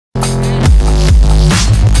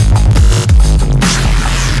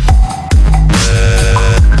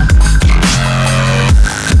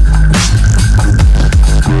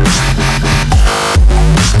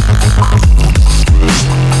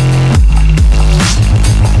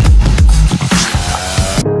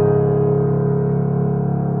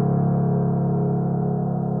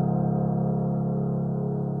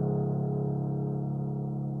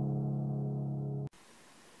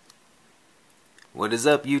What is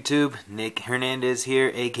up, YouTube? Nick Hernandez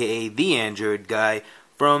here, aka the Android Guy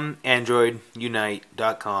from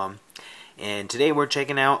AndroidUnite.com, and today we're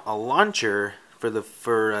checking out a launcher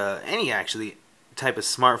for any actually type of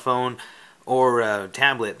smartphone or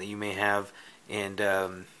tablet that you may have. And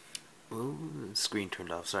ooh, screen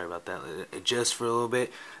turned off. Sorry about that. Adjust for a little bit.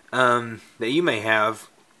 That you may have.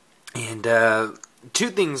 And two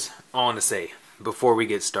things I want to say before we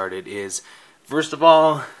get started is, first of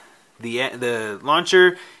all, the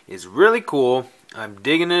launcher is really cool. I'm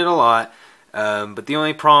digging it a lot. But the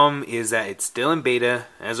only problem is that it's still in beta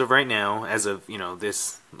as of right now, as of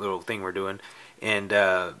this little thing we're doing, and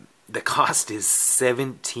the cost is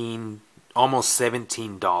almost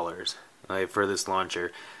 $17 for this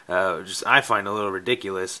launcher. I find a little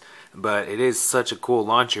ridiculous, but it is such a cool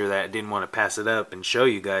launcher that I didn't want to pass it up and show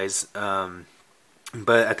you guys.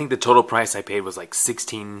 But I think the total price I paid was like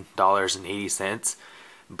 $16.80.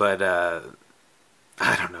 But I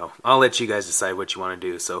don't know. I'll let you guys decide what you want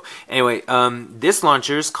to do. So anyway, this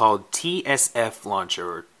launcher is called TSF Launcher,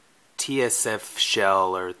 or TSF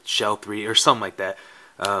Shell, or Shell 3, or something like that.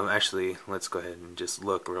 Actually, let's go ahead and just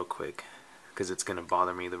look real quick, because it's going to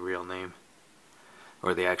bother me, the real name,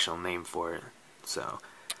 or the actual name for it. So,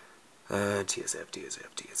 TSF,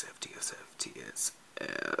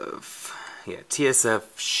 yeah,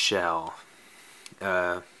 TSF Shell.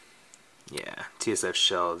 Yeah, TSF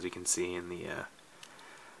Shell, as you can see in the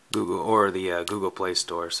Google Play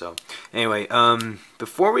Store. So anyway,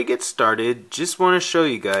 before we get started, just want to show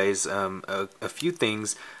you guys a few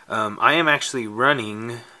things. I am actually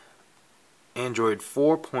running Android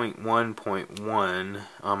 4.1.1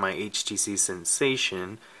 on my HTC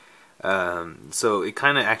Sensation, so it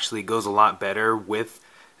kind of actually goes a lot better with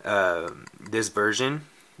this version,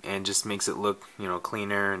 and just makes it look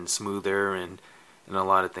cleaner and smoother and a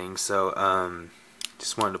lot of things. So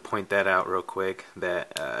just wanted to point that out real quick,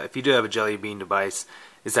 that if you do have a Jelly Bean device,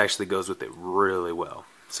 this actually goes with it really well.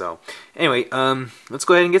 So anyway, let's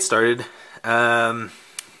go ahead and get started.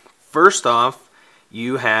 First off,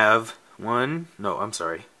 you have you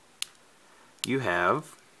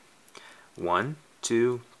have 1,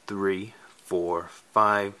 2, 3, 4,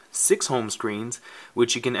 5, 6 home screens,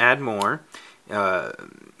 which you can add more.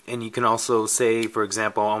 And you can also say, for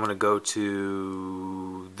example, I want to go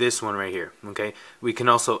to this one right here. Okay, we can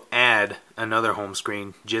also add another home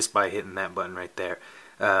screen just by hitting that button right there.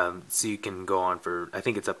 So you can go on for, I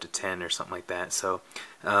think it's up to 10 or something like that. So,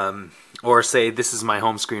 or say this is my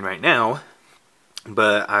home screen right now,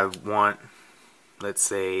 but I want, let's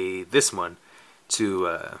say, this one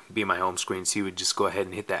to be my home screen. So you would just go ahead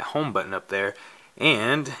and hit that home button up there,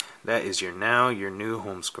 and that is your new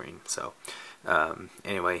home screen. So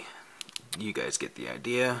anyway, you guys get the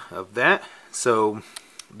idea of that. So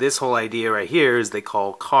this whole idea right here is they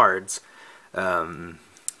call cards, and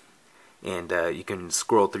you can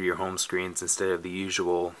scroll through your home screens instead of the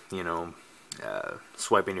usual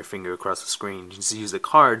swiping your finger across the screen. You just use the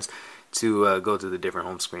cards to go to the different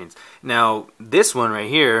home screens. Now this one right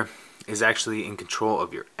here is actually in control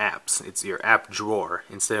of your apps. It's your app drawer.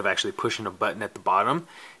 Instead of actually pushing a button at the bottom,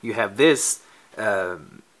 you have this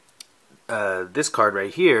this card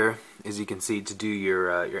right here, as you can see, to do your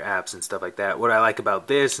apps and stuff like that. What I like about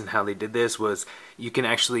this and how they did this was you can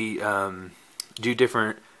actually do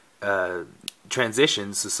different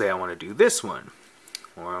transitions. So say I want to do this one,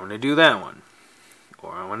 or I want to do that one,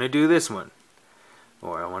 or I want to do this one,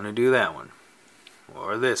 or I want to do that one,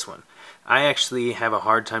 or this one. I actually have a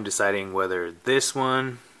hard time deciding whether this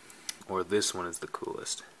one or this one is the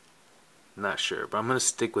coolest. Not sure, but I'm going to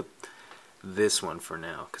stick with this one for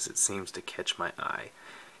now because it seems to catch my eye.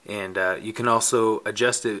 And you can also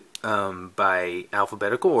adjust it by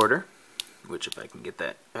alphabetical order, which, if I can get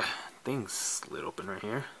that thing slid open right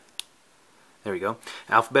here, there we go.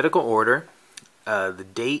 Alphabetical order, the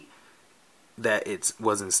date that it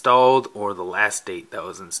was installed, or the last date that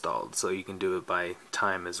was installed. So you can do it by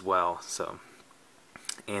time as well. So,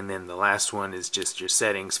 and then the last one is just your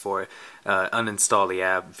settings for uninstall the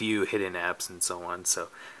app, view hidden apps, and so on. So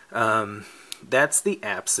that's the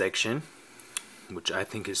app section, which I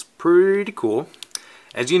think is pretty cool.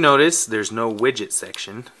 As you notice, there's no widget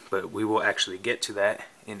section, but we will actually get to that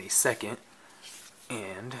in a second.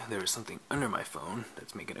 And there is something under my phone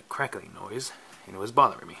that's making a crackling noise, and it was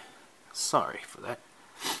bothering me. Sorry for that.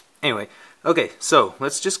 Anyway, okay, so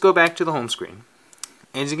let's just go back to the home screen.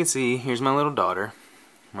 As you can see, here's my little daughter.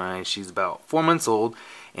 She's about 4 months old,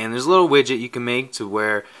 and there's a little widget you can make to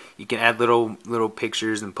where you can add little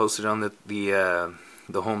pictures and post it on the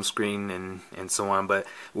home screen and so on. But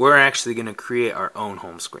we're actually going to create our own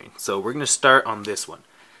home screen. So we're going to start on this one.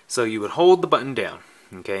 So you would hold the button down,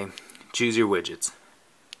 okay? Choose your widgets.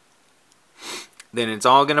 then it's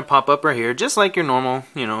all gonna pop up right here, just like your normal,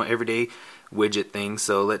 you know, everyday widget thing.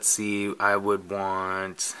 So let's see, I would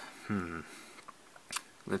want,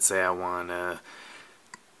 let's say I want a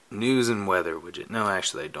news and weather widget. No,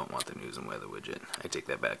 actually I don't want the news and weather widget. I take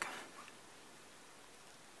that back.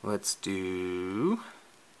 Let's do,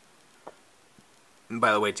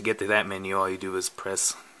 by the way, to get to that menu, all you do is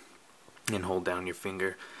press and hold down your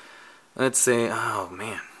finger. Let's say, oh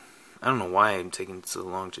man, I don't know why I'm taking so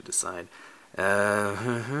long to decide.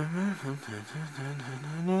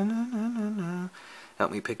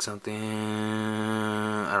 Help me pick something.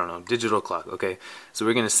 I don't know. Digital clock. Okay, so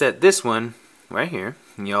we're gonna set this one right here,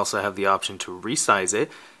 and you also have the option to resize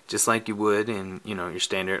it, just like you would in, you know, your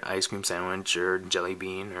standard ice cream sandwich or jelly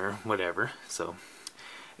bean or whatever. So,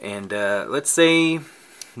 and let's say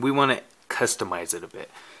we want to customize it a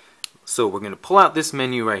bit. So we're gonna pull out this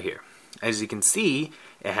menu right here. As you can see,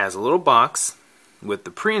 it has a little box with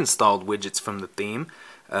the pre-installed widgets from the theme.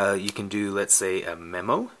 You can do, let's say, a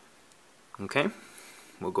memo. Okay,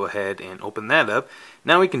 we'll go ahead and open that up.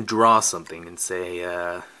 Now we can draw something and say,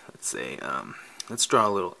 let's draw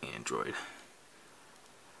a little android.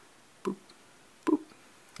 Boop, boop.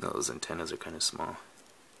 No, those antennas are kind of small.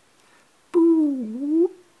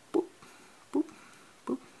 Boop, boop, boop,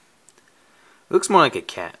 boop. It looks more like a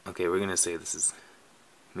cat. Okay, we're gonna say this is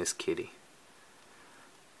Miss Kitty.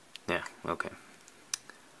 Yeah, okay.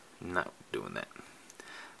 Not doing that.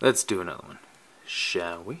 Let's do another one,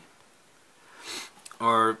 shall we?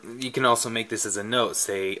 Or you can also make this as a note.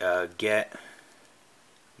 Say, get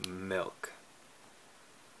milk.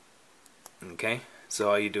 Okay,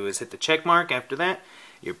 so all you do is hit the check mark after that.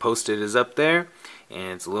 Your post-it is up there,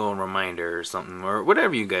 and it's a little reminder or something, or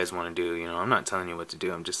whatever you guys want to do. You know, I'm not telling you what to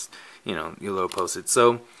do. I'm just, you know, your little post-it.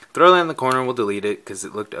 So throw that in the corner. We'll delete it because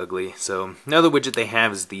it looked ugly. So another widget they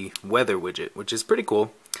have is the weather widget, which is pretty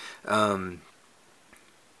cool.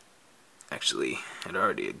 Actually, it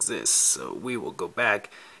already exists, so we will go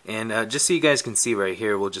back. And just so you guys can see right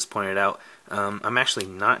here, we'll just point it out. I'm actually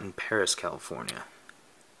not in Paris, California.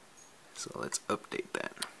 So let's update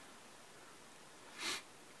that.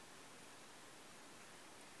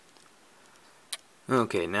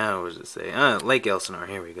 Okay, now what does it say? Lake Elsinore,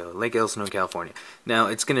 here we go. Lake Elsinore, California. Now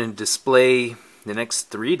it's going to display the next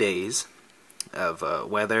 3 days of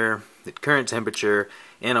weather, the current temperature,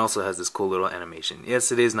 and also has this cool little animation.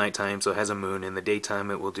 Yes, it is nighttime, so it has a moon. In the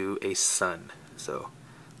daytime, it will do a sun. So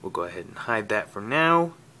we'll go ahead and hide that for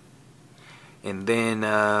now. And then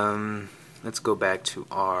let's go back to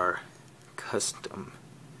our custom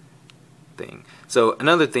thing. So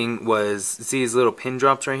another thing was, see these little pin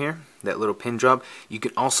drops right here? That little pin drop. You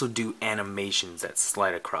can also do animations that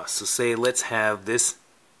slide across. So say let's have this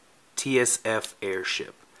TSF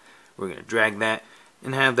airship. We're going to drag that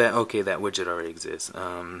and have that. Okay, that widget already exists.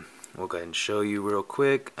 We'll go ahead and show you real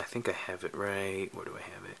quick. I think I have it right. Where do I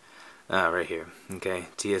have it? Right here. Okay,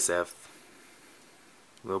 TSF.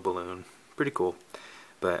 Little balloon. Pretty cool.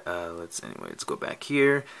 But let's go back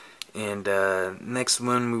here. And next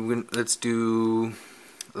one, let's do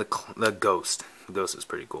the ghost. The ghost is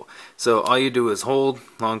pretty cool. So all you do is hold,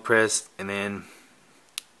 long press, and then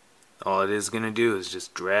all it is going to do is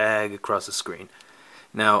just drag across the screen.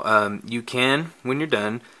 Now, you can, when you're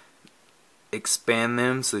done, expand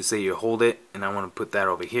them. So say you hold it, and I want to put that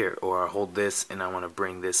over here. Or I hold this, and I want to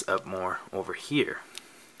bring this up more over here.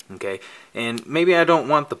 Okay? And maybe I don't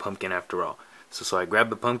want the pumpkin after all. So I grab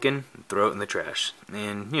the pumpkin and throw it in the trash.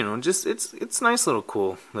 And, you know, just, it's nice little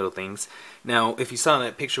cool little things. Now, if you saw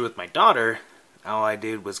that picture with my daughter, all I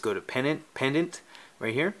did was go to pendant,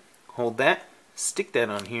 right here. Hold that, stick that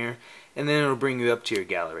on here, and then it'll bring you up to your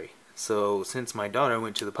gallery. So since my daughter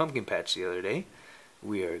went to the pumpkin patch the other day,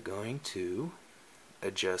 we are going to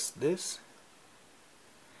adjust this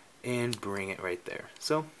and bring it right there.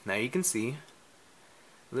 So now you can see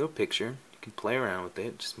a little picture. You can play around with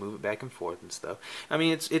it, just move it back and forth and stuff. I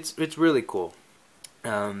mean, it's really cool.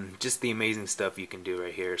 Just the amazing stuff you can do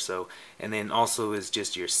right here. So, and then also is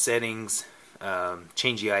just your settings.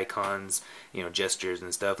 Change the icons, you know, gestures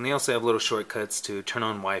and stuff. And they also have little shortcuts to turn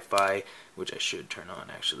on Wi-Fi, which I should turn on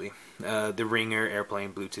actually. The ringer,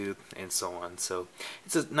 airplane, Bluetooth, and so on. So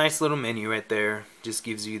it's a nice little menu right there. Just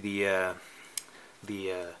gives you the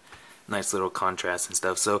nice little contrast and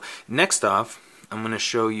stuff. So next off, I'm going to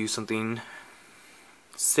show you something.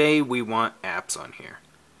 Say we want apps on here.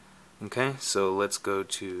 Okay, so let's go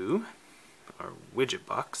to our widget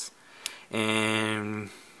box and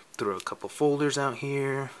throw a couple folders out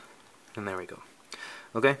here, and there we go.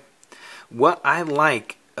 Okay, what I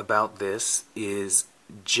like about this is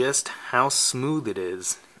just how smooth it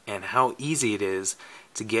is and how easy it is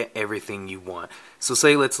to get everything you want. So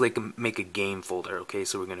say let's make a game folder. Okay,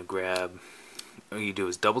 so we're gonna grab, all you do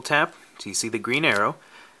is double tap so you see the green arrow.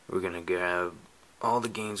 We're gonna grab all the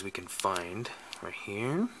games we can find right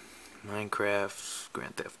here. Minecraft,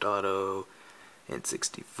 Grand Theft Auto,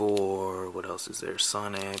 N64, what else is there?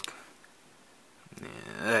 Sonic. Yeah,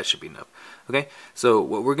 that should be enough. Okay, so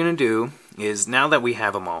what we're gonna do is, now that we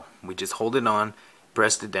have them all, we just hold it on,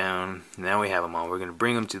 pressed it down, now we have them all. We're gonna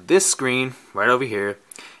bring them to this screen right over here,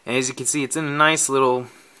 and as you can see, it's in a nice little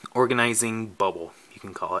organizing bubble, you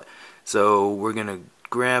can call it. So we're gonna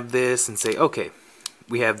grab this and say, okay,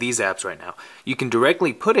 we have these apps right now. You can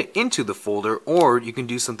directly put it into the folder, or you can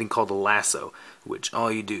do something called a lasso, which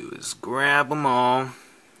all you do is grab them all,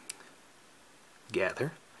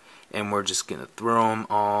 gather, and we're just gonna throw them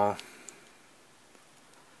all.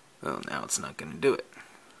 Well, now it's not gonna do it,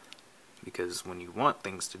 because when you want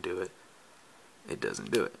things to do it, it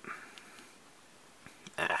doesn't do it.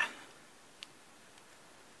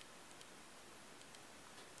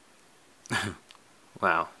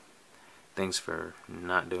 Wow. Thanks for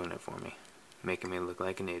not doing it for me, making me look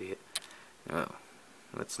like an idiot. Oh,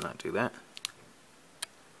 let's not do that.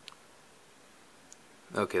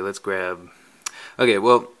 Okay, let's grab. Okay,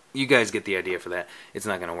 well, you guys get the idea for that. It's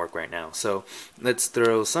not gonna work right now. So let's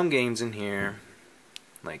throw some games in here,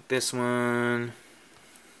 like this one,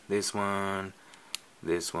 this one,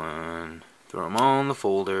 this one. Throw them all in the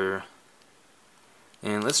folder,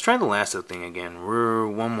 and let's try the lasso thing again.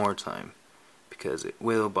 One more time, because it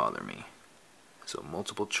will bother me. So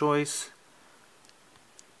multiple choice,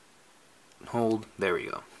 hold, there we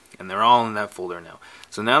go. And they're all in that folder now.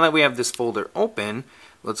 So now that we have this folder open,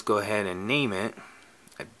 let's go ahead and name it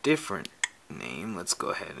a different name. Let's go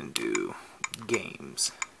ahead and do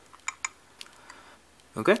games.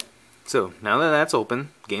 Okay, so now that that's open,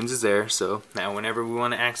 games is there. So now whenever we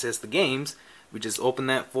want to access the games, we just open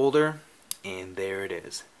that folder, and there it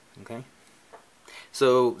is. Okay,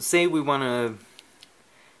 so say we want to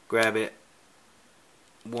grab it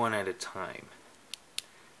one at a time.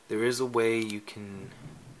 There is a way you can,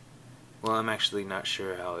 well, I'm actually not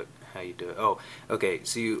sure how you do it. Oh, okay,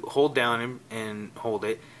 so you hold down and hold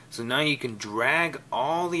it. So now you can drag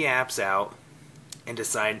all the apps out and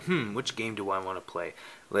decide, which game do I want to play?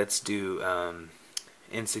 Let's do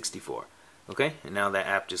N64. Okay, and now that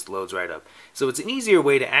app just loads right up. So it's an easier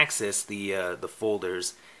way to access the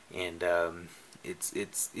folders, and it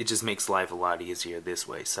just makes life a lot easier this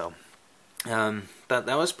way. So that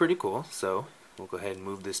was pretty cool. So we'll go ahead and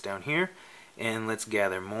move this down here, and let's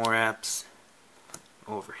gather more apps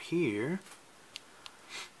over here.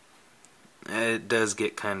 It does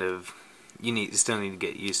get kind of, you still need to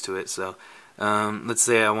get used to it. So let's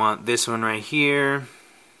say I want this one right here.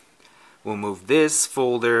 We'll move this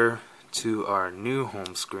folder to our new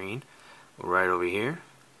home screen right over here,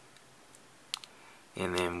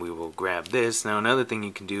 and then we will grab this. Now another thing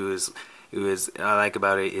you can do is I like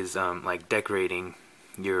about it is like decorating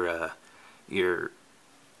your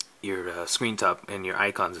screen top and your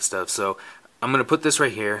icons and stuff. So I'm gonna put this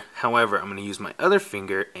right here. However, I'm gonna use my other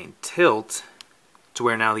finger and tilt to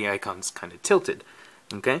where now the icon's kind of tilted.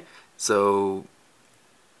 Okay, so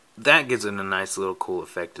that gives it a nice little cool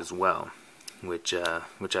effect as well, which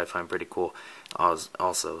I find pretty cool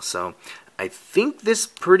also. So I think this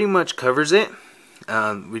pretty much covers it.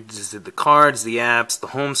 We just did the cards, the apps, the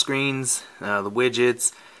home screens, the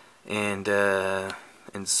widgets, and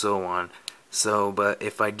so on. So, but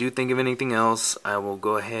if I do think of anything else, I will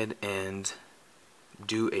go ahead and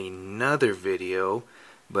do another video,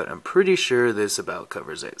 but I'm pretty sure this about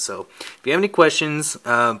covers it. So if you have any questions,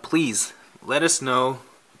 please let us know.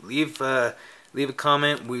 Leave a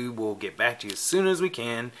comment. We will get back to you as soon as we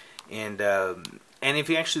can. And if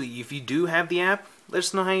you do have the app, let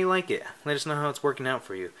us know how you like it. Let us know how it's working out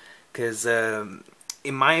for you. Because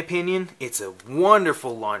in my opinion, it's a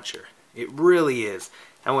wonderful launcher. It really is.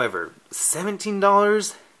 However,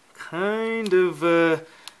 $17, kind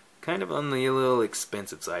of on the little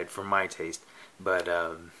expensive side for my taste. But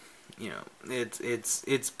you know,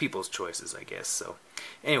 it's people's choices, I guess. So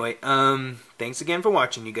anyway, thanks again for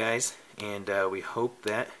watching, you guys, and we hope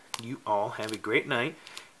that you all have a great night.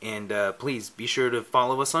 And please be sure to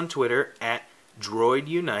follow us on Twitter at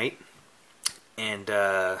DroidUnite,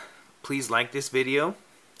 and please like this video.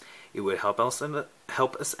 It would help us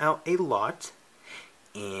out a lot.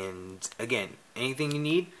 And again, anything you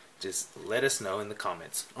need, just let us know in the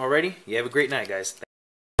comments. Alrighty, you have a great night, guys.